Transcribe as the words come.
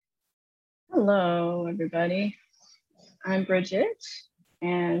Hello, everybody. I'm Bridget,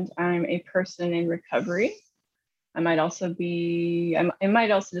 and I'm a person in recovery. I might also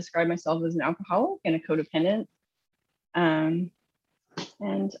describe myself as an alcoholic and a codependent, and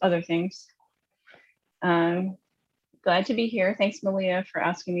other things. Glad to be here. Thanks, Malia, for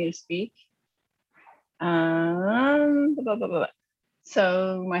asking me to speak. So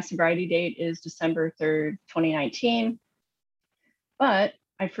my sobriety date is December 3rd, 2019, but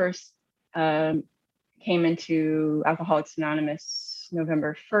I first came into Alcoholics Anonymous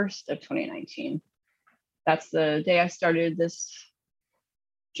November 1st of 2019. That's the day I started this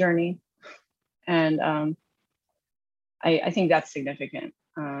journey. And I think that's significant.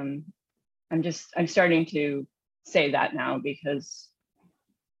 I'm starting to say that now because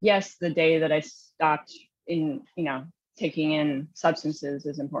yes, the day that I stopped taking in substances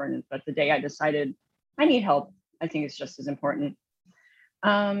is important, but the day I decided I need help, I think it's just as important.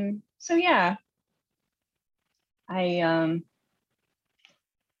 So yeah, I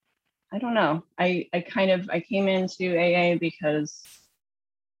don't know. I came into AA because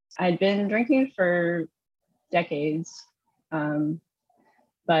I'd been drinking for decades,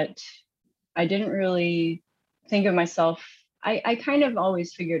 but I didn't really think of myself. I kind of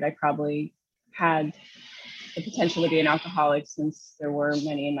always figured I probably had the potential to be an alcoholic since there were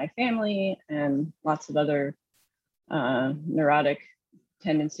many in my family and lots of other neurotic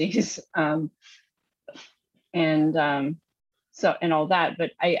tendencies. And all that,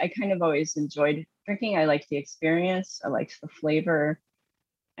 but I kind of always enjoyed drinking. I liked the experience, I liked the flavor,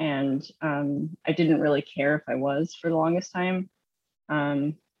 and I didn't really care if I was for the longest time.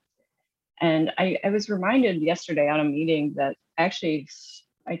 And I was reminded yesterday on a meeting that actually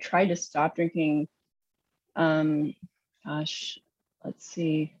I tried to stop drinking, let's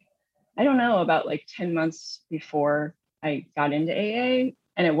see, I don't know, about like 10 months before I got into AA,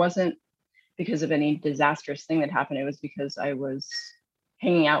 and it wasn't because of any disastrous thing that happened. It was because I was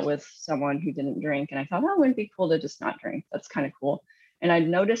hanging out with someone who didn't drink. And I thought, oh, it wouldn't be cool to just not drink. That's kind of cool. And I'd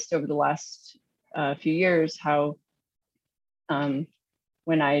noticed over the last few years how when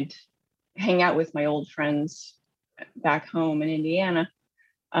I'd hang out with my old friends back home in Indiana,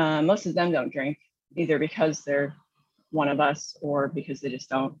 most of them don't drink, either because they're one of us or because they just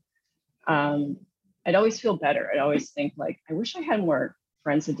don't. I'd always feel better. I'd always think like, I wish I had more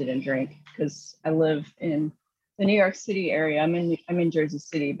friends that didn't drink, because I live in the New York City area. I'm in Jersey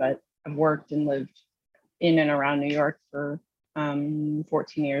City, but I've worked and lived in and around New York for 14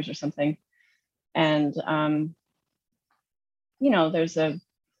 years or something. And there's a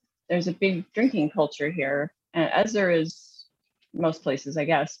big drinking culture here, as there is most places, I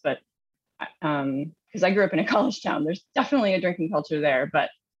guess. But because I grew up in a college town, there's definitely a drinking culture there. But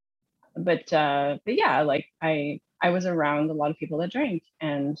yeah, like I was around a lot of people that drank,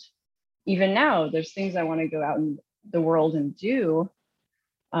 and even now there's things I want to go out in the world and do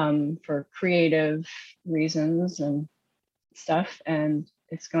for creative reasons and stuff, and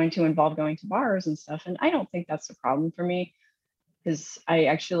it's going to involve going to bars and stuff, and I don't think that's a problem for me, because I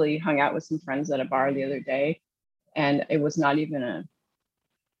actually hung out with some friends at a bar the other day, and it was not even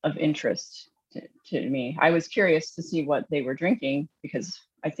of interest to me. I was curious to see what they were drinking, because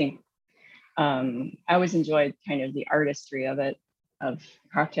I think I always enjoyed kind of the artistry of it, of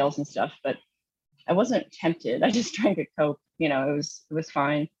cocktails and stuff, but I wasn't tempted. I just drank a Coke, it was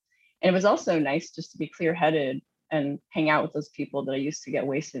fine. And it was also nice just to be clear-headed and hang out with those people that I used to get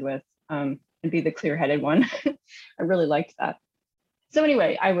wasted with, and be the clear-headed one. I really liked that. So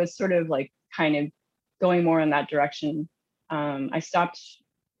anyway, I was sort of like kind of going more in that direction. I stopped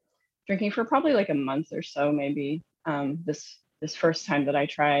drinking for probably like a month or so, maybe, this first time that I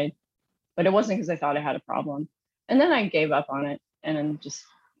tried. But it wasn't because I thought I had a problem. And then I gave up on it and just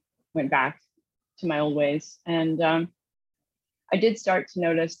went back to my old ways. And I did start to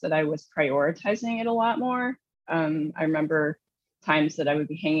notice that I was prioritizing it a lot more. I remember times that I would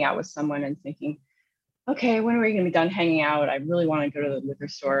be hanging out with someone and thinking, okay, when are we going to be done hanging out? I really want to go to the liquor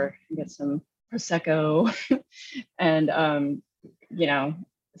store and get some Prosecco. And,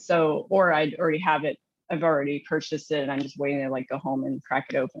 or I'd already have it. I've already purchased it and I'm just waiting to like go home and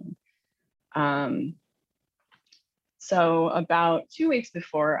crack it open. So about 2 weeks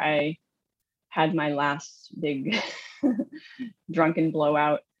before I had my last big drunken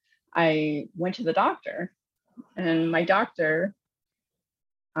blowout, I went to the doctor, and my doctor,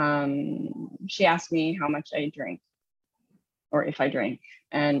 she asked me how much I drink, or if I drink.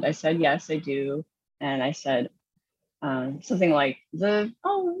 And I said, yes, I do. And I said something like the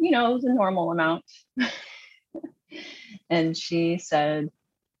normal amount. And she said,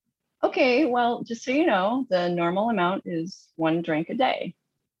 okay, well, just so you know, the normal amount is 1 drink a day.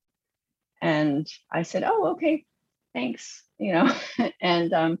 And I said, oh, okay, thanks,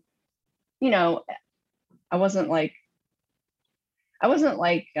 and, you know, I wasn't like,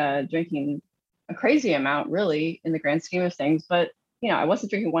 drinking a crazy amount really in the grand scheme of things, but, I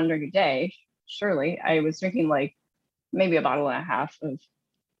wasn't drinking one drink a day. Surely I was drinking like maybe a bottle and a half of,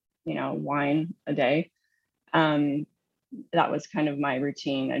 wine a day. Um, that was kind of my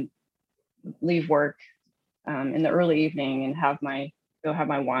routine. I'd leave work in the early evening and go have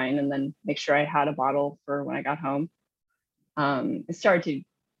my wine, and then make sure I had a bottle for when I got home. It started to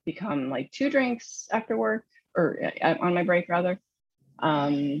become like 2 drinks after work, or on my break rather.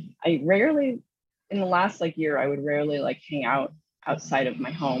 I rarely, in the last like year, I would rarely like hang out outside of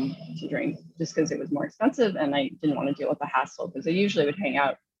my home to drink, just because it was more expensive and I didn't want to deal with the hassle, because I usually would hang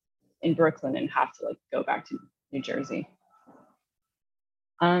out in Brooklyn and have to like go back to New Jersey.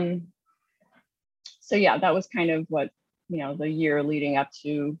 So yeah, that was kind of what, the year leading up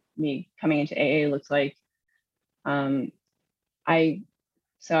to me coming into AA looks like. So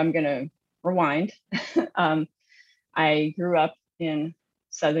I'm gonna rewind. I grew up in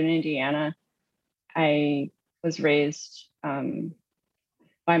Southern Indiana. I was raised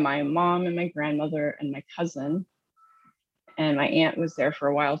by my mom and my grandmother and my cousin, and my aunt was there for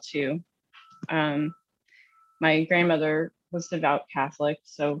a while too. My grandmother was devout Catholic,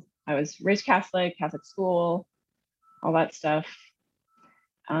 so I was raised Catholic, Catholic school, all that stuff.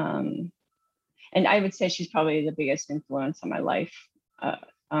 And I would say she's probably the biggest influence on my life,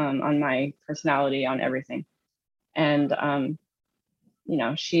 on my personality, on everything. And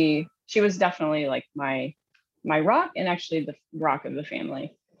she was definitely like my rock, and actually the rock of the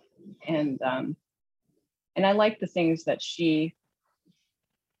family. And I like the things that she,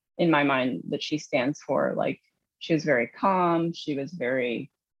 in my mind, that she stands for. Like, she was very calm, she was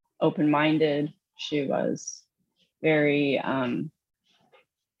very open-minded, she was very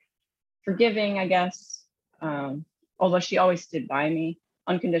forgiving, I guess. Although she always stood by me,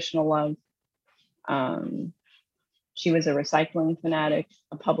 unconditional love. She was a recycling fanatic,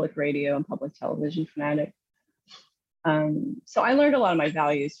 a public radio and public television fanatic. So I learned a lot of my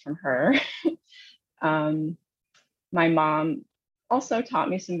values from her. My mom also taught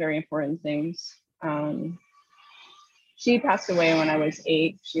me some very important things. She passed away when I was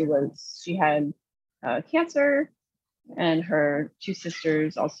 8. She had cancer, and her 2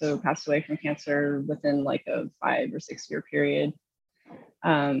 sisters also passed away from cancer within like a 5 or 6 year period.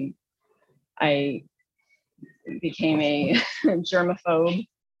 I became a germaphobe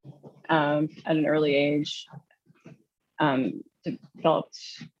at an early age. Developed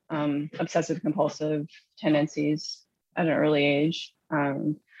obsessive compulsive tendencies at an early age.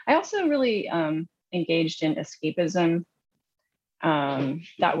 I also really engaged in escapism.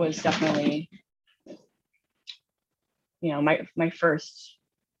 That was definitely, the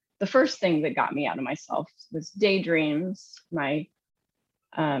first thing that got me out of myself was daydreams, my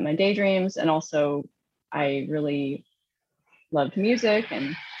daydreams, and also I really loved music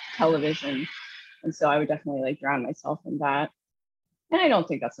and television, and so I would definitely like drown myself in that. And I don't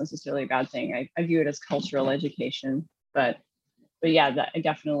think that's necessarily a bad thing. I view it as cultural education, but yeah, that I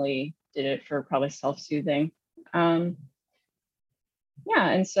definitely did it for probably self-soothing. Yeah,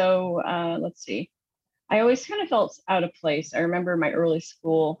 and so let's see. I always kind of felt out of place. I remember my early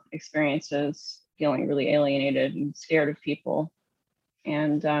school experiences feeling really alienated and scared of people.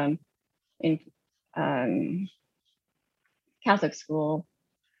 And in Catholic school,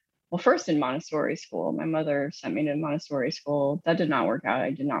 well, first in Montessori school, my mother sent me to Montessori school. That did not work out.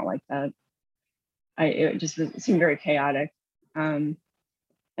 I did not like that. It seemed very chaotic and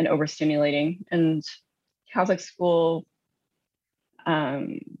overstimulating. And Catholic school,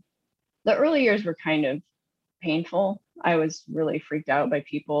 the early years were kind of painful. I was really freaked out by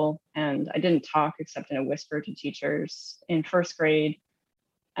people, and I didn't talk except in a whisper to teachers. In first grade,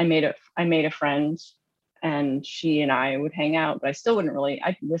 I made a friend, and she and I would hang out, but I still wouldn't really,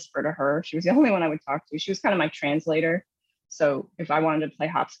 I'd whisper to her. She was the only one I would talk to. She was kind of my translator. So if I wanted to play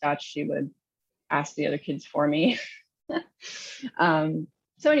hopscotch, she would ask the other kids for me. So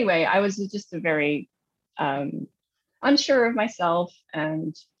anyway, I was just a very unsure of myself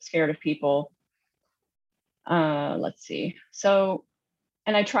and scared of people. Let's see. So,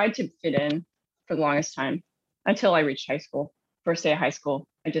 and I tried to fit in for the longest time until I reached high school. First day of high school,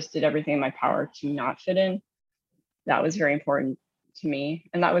 I just did everything in my power to not fit in. That was very important to me.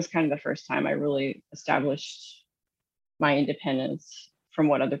 And that was kind of the first time I really established my independence from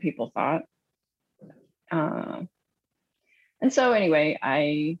what other people thought. And so anyway,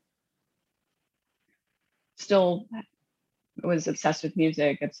 I still was obsessed with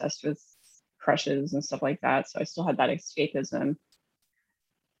music, obsessed with crushes and stuff like that. So I still had that escapism.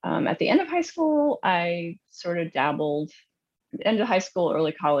 At the end of high school, I sort of dabbled. At the end of high school,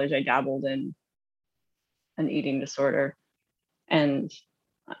 early college, I dabbled in an eating disorder. And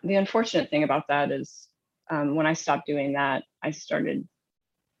the unfortunate thing about that is when I stopped doing that,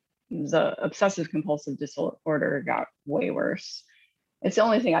 the obsessive compulsive disorder got way worse. It's the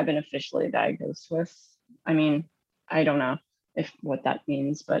only thing I've been officially diagnosed with. I mean, I don't know if what that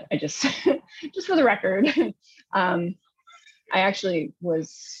means, but I just, just for the record, I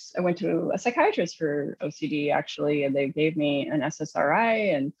went to a psychiatrist for OCD actually, and they gave me an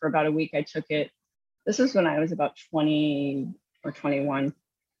SSRI, and for about a week I took it. This was when I was about 20 or 21,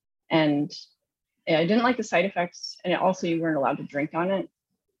 and I didn't like the side effects, and also you weren't allowed to drink on it.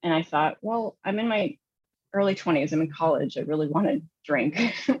 And I thought, well, I'm in my early 20s, I'm in college, I really want to drink.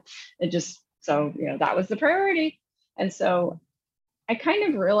 So, that was the priority. And so I kind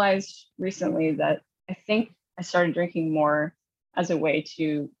of realized recently that I think I started drinking more as a way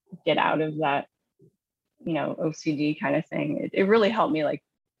to get out of that, OCD kind of thing. It really helped me like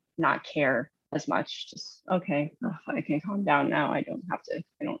not care as much. Just, okay, I can calm down now. I don't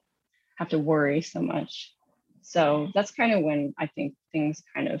have to worry so much. So that's kind of when I think things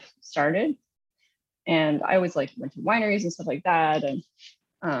kind of started. And I always like went to wineries and stuff like that. And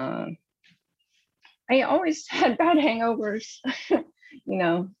I always had bad hangovers.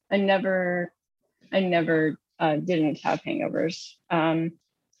 I never didn't have hangovers.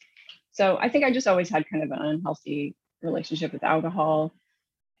 So I think I just always had kind of an unhealthy relationship with alcohol.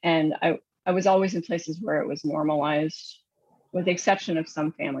 And I was always in places where it was normalized, with the exception of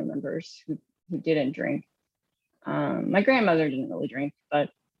some family members who didn't drink. My grandmother didn't really drink, but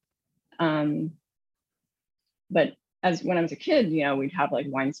as when I was a kid, we'd have like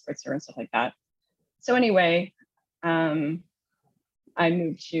wine spritzer and stuff like that. So anyway, I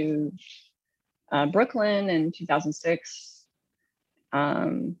moved to Brooklyn in 2006.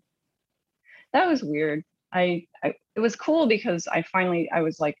 That was weird. It was cool because I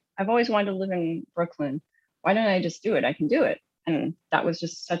was like, I've always wanted to live in Brooklyn. Why don't I just do it? I can do it. And that was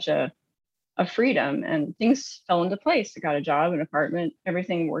just such a freedom, and things fell into place. I got a job, an apartment,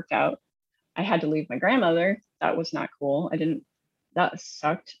 everything worked out. I had to leave my grandmother. That was not cool. That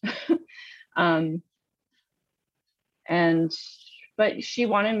sucked. But she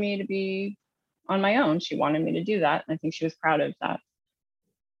wanted me to be on my own. She wanted me to do that. And I think she was proud of that.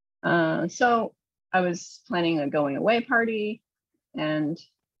 So I was planning a going away party, and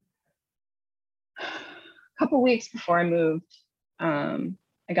a couple weeks before I moved,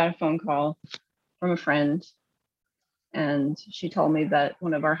 I got a phone call from a friend, and she told me that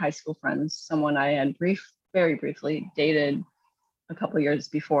one of our high school friends, someone I had very briefly dated a couple years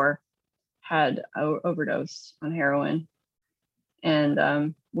before, had overdosed on heroin.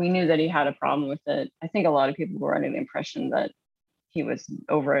 And we knew that he had a problem with it. I think a lot of people were under the impression that he was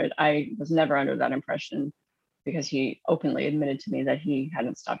over it. I was never under that impression, because he openly admitted to me that he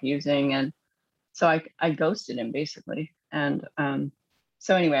hadn't stopped using. And so I ghosted him basically. And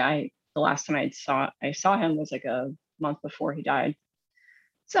so anyway, the last time I saw him was like a month before he died.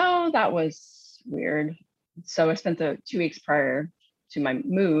 So that was weird. So I spent the 2 weeks prior to my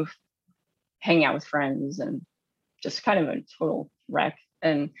move hanging out with friends and just kind of a total wreck.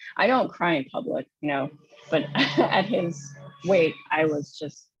 And I don't cry in public, but at his weight, I was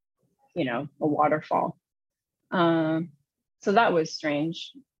just, a waterfall. So that was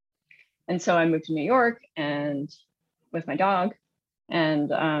strange. And so I moved to New York and with my dog, and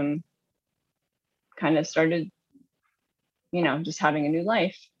kind of started, just having a new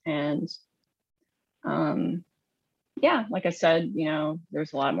life. And yeah, like I said, there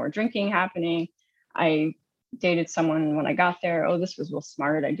was a lot more drinking happening. I dated someone when I got there. Oh, this was real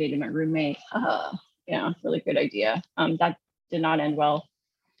smart. I dated my roommate. Really good idea. That did not end well.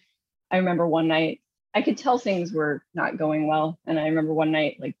 I remember one night, I could tell things were not going well. And I remember one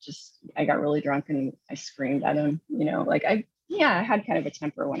night, I got really drunk and I screamed at him, I had kind of a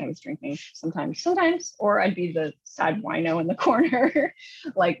temper when I was drinking sometimes, or I'd be the sad wino in the corner,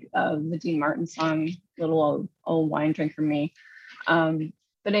 like the Dean Martin song, little old wine drink for me. But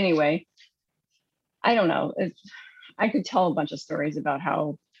anyway, I don't know. I could tell a bunch of stories about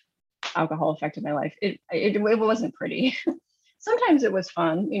how alcohol affected my life. It wasn't pretty. Sometimes it was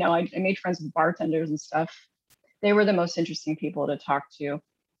fun. I made friends with bartenders and stuff. They were the most interesting people to talk to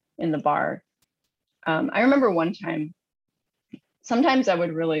in the bar. I remember one time, sometimes I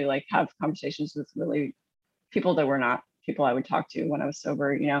would really have conversations with really people that were not people I would talk to when I was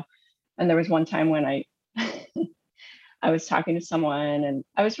sober, And there was one time when I was talking to someone and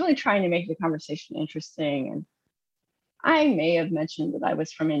I was really trying to make the conversation interesting. And I may have mentioned that I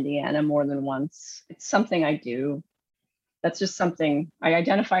was from Indiana more than once. It's something I do. That's just something I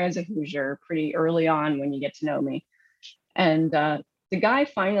identify as a Hoosier pretty early on when you get to know me. And the guy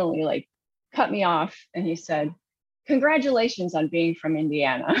finally like cut me off and he said, "Congratulations on being from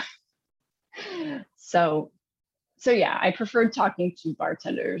Indiana." So yeah, I preferred talking to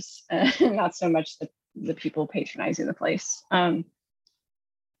bartenders and not so much the people patronizing the place. And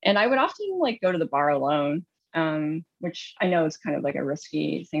I would often like go to the bar alone, which I know is kind of like a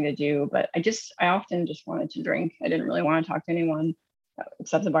risky thing to do, but I often just wanted to drink. I didn't really want to talk to anyone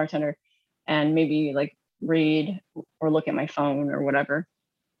except the bartender, and maybe like read or look at my phone or whatever.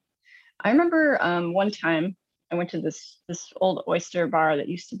 I remember one time I went to this old oyster bar that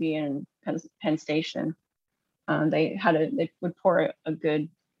used to be in Penn Station. They would pour a good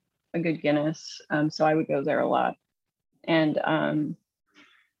Guinness, so I would go there a lot. And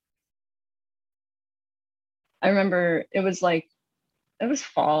I remember it was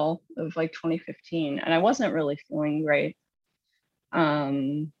fall of like 2015, and I wasn't really feeling great.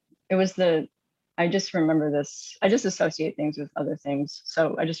 It was I just remember this. I just associate things with other things.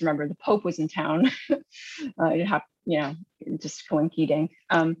 So I just remember the Pope was in town. Just coinky dink.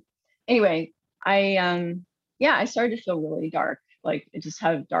 Anyway, I started to feel really dark. Like I just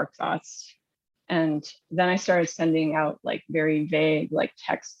had dark thoughts. And then I started sending out like very vague like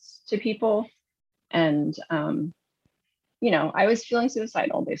texts to people. And I was feeling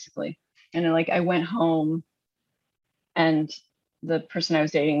suicidal basically. And then, like I went home, and the person I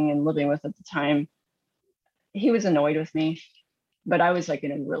was dating and living with at the time, he was annoyed with me, but I was like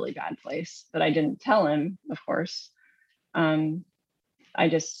in a really bad place. But I didn't tell him, of course. But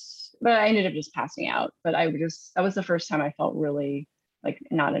I ended up just passing out. But that was the first time I felt really like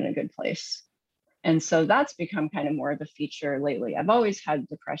not in a good place. And so that's become kind of more of a feature lately. I've always had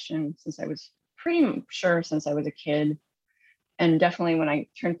depression since I was a kid. And definitely when I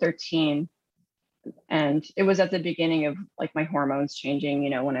turned 13, and it was at the beginning of like my hormones changing,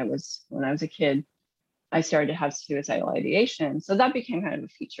 when I was a kid, I started to have suicidal ideation. So that became kind of a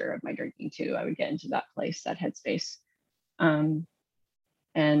feature of my drinking too. I would get into that place, that headspace. And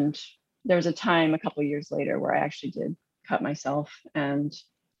there was a time a couple of years later where I actually did cut myself and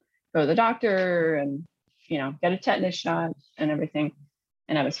go to the doctor and, get a tetanus shot and everything.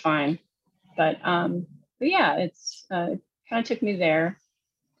 And I was fine. But yeah, it's kind of took me there.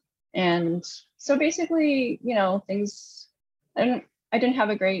 And so basically, things, I didn't have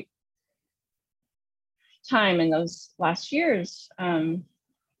a great time in those last years. And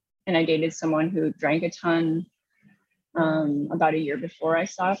I dated someone who drank a ton about a year before I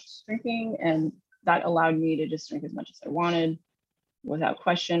stopped drinking. And that allowed me to just drink as much as I wanted without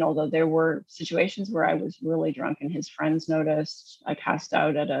question. Although there were situations where I was really drunk and his friends noticed. I passed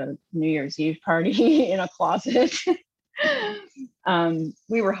out at a New Year's Eve party in a closet.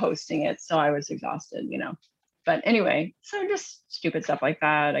 We were hosting it, so I was exhausted, But anyway, so just stupid stuff like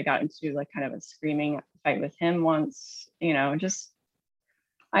that. I got into like kind of a screaming fight with him once, just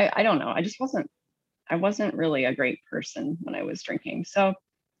I don't know. I wasn't really a great person when I was drinking. So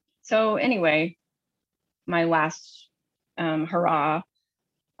anyway, my last hurrah,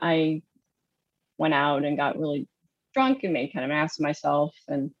 I went out and got really drunk and made kind of an ass of myself.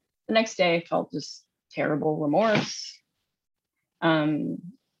 And the next day I felt just terrible remorse.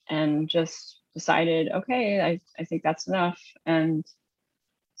 And just decided, okay, I think that's enough. And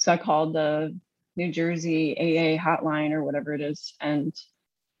so I called the New Jersey AA hotline or whatever it is. And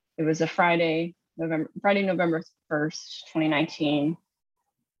it was a Friday, November 1st, 2019.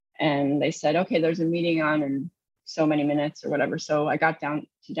 And they said, okay, there's a meeting on in so many minutes or whatever. So I got down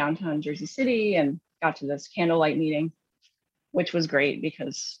to downtown Jersey City and got to this candlelight meeting, which was great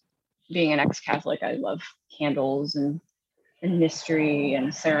because being an ex-Catholic, I love candles and mystery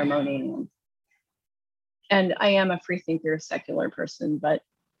and ceremony. And I am a free thinker, secular person, but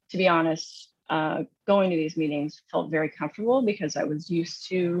to be honest, going to these meetings felt very comfortable because I was used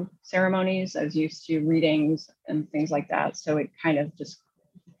to ceremonies, I was used to readings and things like that. So it kind of just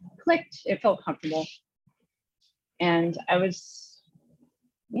clicked. It felt comfortable. And I was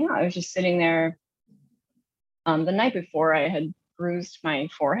just sitting there. The night before, I had bruised my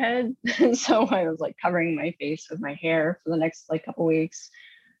forehead. So I was like covering my face with my hair for the next like couple weeks.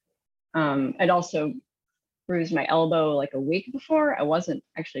 I'd also bruised my elbow like a week before. I wasn't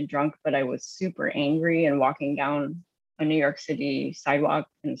actually drunk, but I was super angry and walking down a New York City sidewalk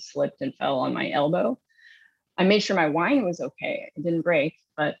and slipped and fell on my elbow. I made sure my wine was okay. It didn't break,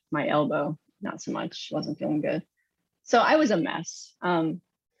 but my elbow, not so much, wasn't feeling good. So I was a mess.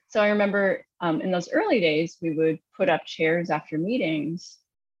 So I remember in those early days, we would put up chairs after meetings,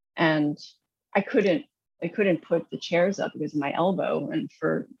 and I couldn't put the chairs up because of my elbow. And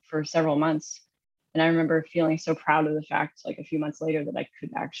for several months, And I remember feeling so proud of the fact, like a few months later, that I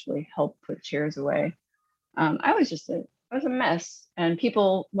could actually help put chairs away. I was a mess, and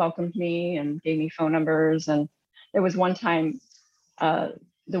people welcomed me and gave me phone numbers. And there was one time the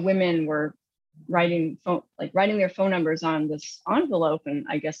women were writing their phone numbers on this envelope, and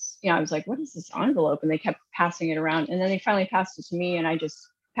I guess, I was like, what is this envelope? And they kept passing it around, and then they finally passed it to me, and I just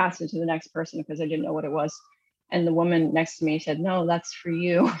passed it to the next person because I didn't know what it was. And the woman next to me said, no, that's for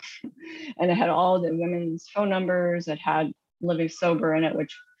you. And it had all the women's phone numbers. It had Living Sober in it,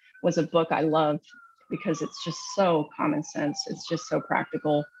 which was a book I loved because it's just so common sense. It's just so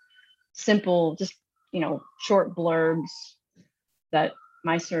practical, simple, just, short blurbs that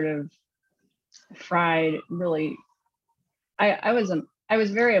my sort of fried really, I was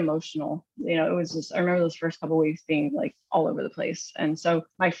very emotional. It was just, I remember those first couple of weeks being like all over the place. And so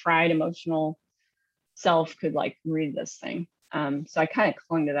my fried emotional self could like read this thing. So I kind of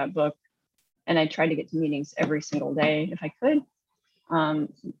clung to that book, and I tried to get to meetings every single day if I could.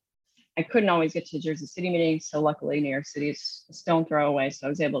 I couldn't always get to Jersey City meetings, so luckily New York City is a stone throw away, so I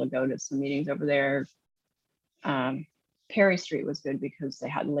was able to go to some meetings over there. Perry Street was good because they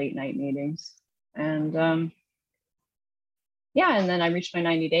had late night meetings. And and then I reached my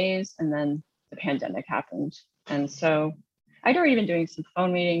 90 days, and then the pandemic happened. And so I'd already been doing some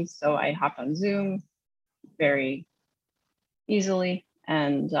phone meetings, so I hopped on Zoom very easily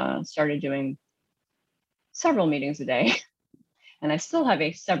and started doing several meetings a day. And I still have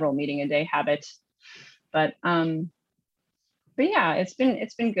a several meeting a day habit, but yeah, it's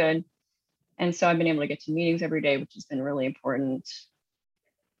been good. And so I've been able to get to meetings every day, which has been really important.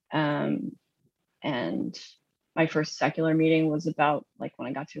 And my first secular meeting was about like when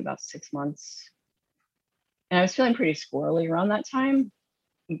I got to about 6 months, and I was feeling pretty squirrely around that time.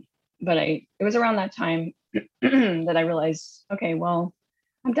 But it was around that time that I realized, okay, well,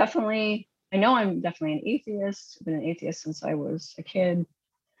 I know I'm definitely an atheist. I've been an atheist since I was a kid.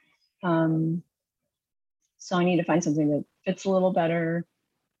 So I need to find something that fits a little better.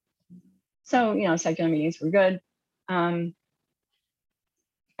 So, secular meetings were good. And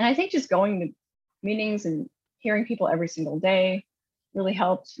I think just going to meetings and hearing people every single day really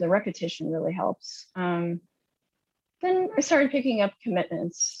helped. The repetition really helps. Then I started picking up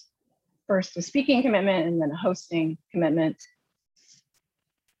commitments. First a speaking commitment, and then a hosting commitment.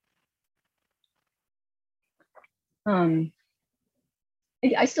 I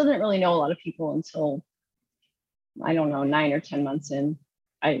still didn't really know a lot of people until, I don't know, 9 or 10 months in.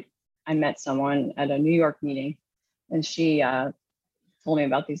 I met someone at a New York meeting, and she told me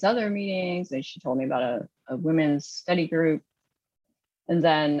about these other meetings, and she told me about a women's study group. And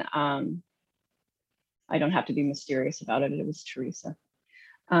then I don't have to be mysterious about it. It was Teresa.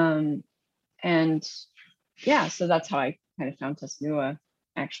 And yeah, so that's how I kind of found Tasnua,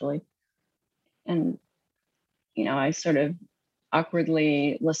 actually. And, I sort of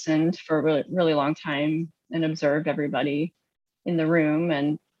awkwardly listened for a really, really long time and observed everybody in the room,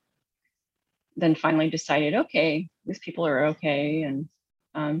 and then finally decided, okay, these people are okay. And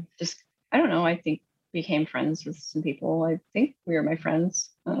just, I don't know, I think became friends with some people. I think we are my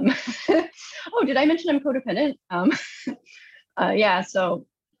friends. Oh, did I mention I'm codependent? Yeah, so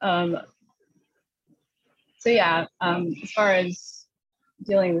yeah, as far as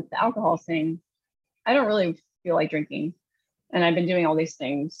dealing with the alcohol thing, I don't really feel like drinking. And I've been doing all these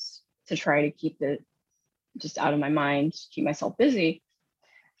things to try to keep it just out of my mind, keep myself busy.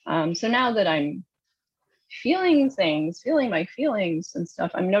 So now that I'm feeling my feelings and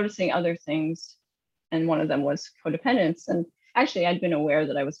stuff, I'm noticing other things. And one of them was codependence. And actually, I'd been aware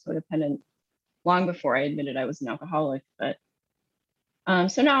that I was codependent long before I admitted I was an alcoholic. But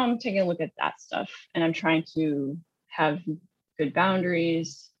so now I'm taking a look at that stuff, and I'm trying to have good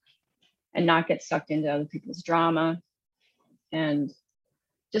boundaries and not get sucked into other people's drama, and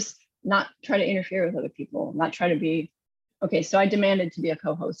just not try to interfere with other people, not try to be, okay, so I demanded to be a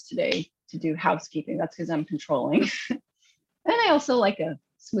co-host today to do housekeeping. That's because I'm controlling. And I also like a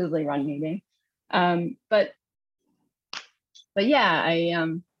smoothly run meeting. But yeah,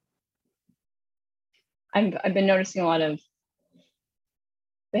 I've been noticing a lot of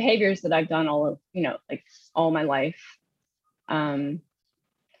behaviors that I've done like all my life. And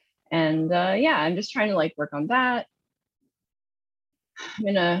yeah, I'm just trying to like work on that.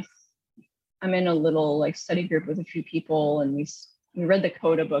 I'm in a little like study group with a few people, and we read the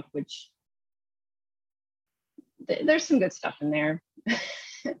Coda book, which there's some good stuff in there.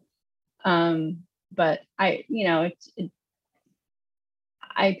 But I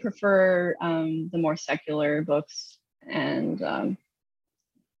prefer the more secular books. And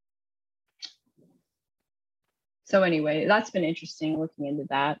so anyway, that's been interesting looking into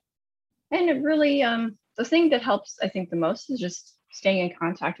that. And it really, the thing that helps, I think, the most is just staying in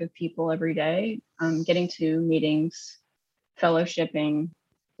contact with people every day, getting to meetings, fellowshipping.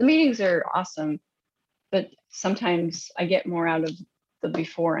 The meetings are awesome, but sometimes I get more out of the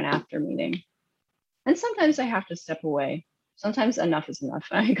before and after meeting. And sometimes I have to step away. Sometimes enough is enough.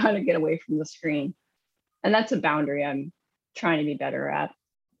 I gotta get away from the screen. And that's a boundary I'm trying to be better at.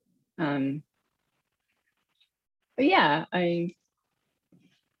 Um, but yeah, I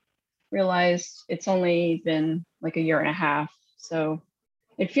realized it's only been like a year and a half. So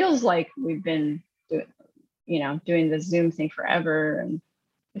it feels like we've been doing the Zoom thing forever. And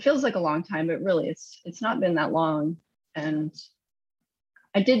it feels like a long time, but really it's not been that long. And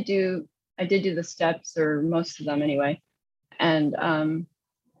I did do the steps, or most of them anyway. And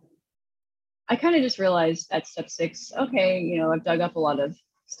I kind of just realized at step 6, okay, I've dug up a lot of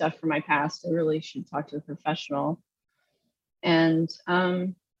stuff from my past. I really should talk to a professional. And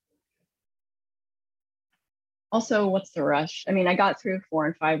also, what's the rush? I mean, I got through 4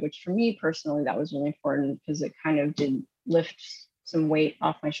 and 5, which for me personally, that was really important because it kind of did lift some weight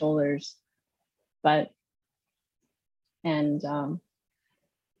off my shoulders. But, and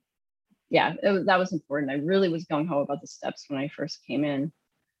yeah, that was important. I really was gung ho about the steps when I first came in.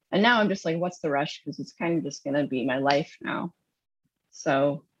 And now I'm just like, what's the rush? Because it's kind of just going to be my life now.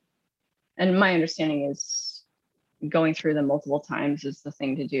 So, and my understanding is going through them multiple times is the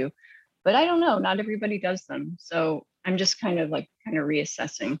thing to do. But I don't know, not everybody does them. So I'm just kind of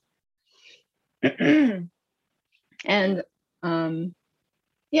reassessing. And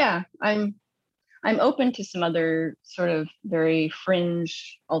yeah, I'm open to some other sort of very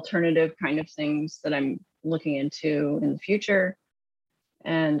fringe alternative kind of things that I'm looking into in the future.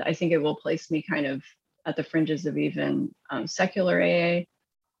 And I think it will place me kind of at the fringes of even secular AA.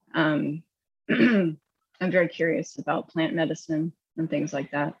 I'm very curious about plant medicine and things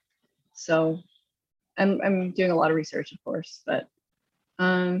like that. So I'm doing a lot of research, of course, but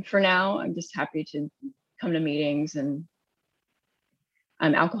for now, I'm just happy to come to meetings, and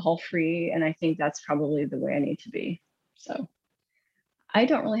I'm alcohol free. And I think that's probably the way I need to be. So I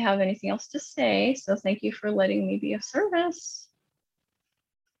don't really have anything else to say. So thank you for letting me be of service.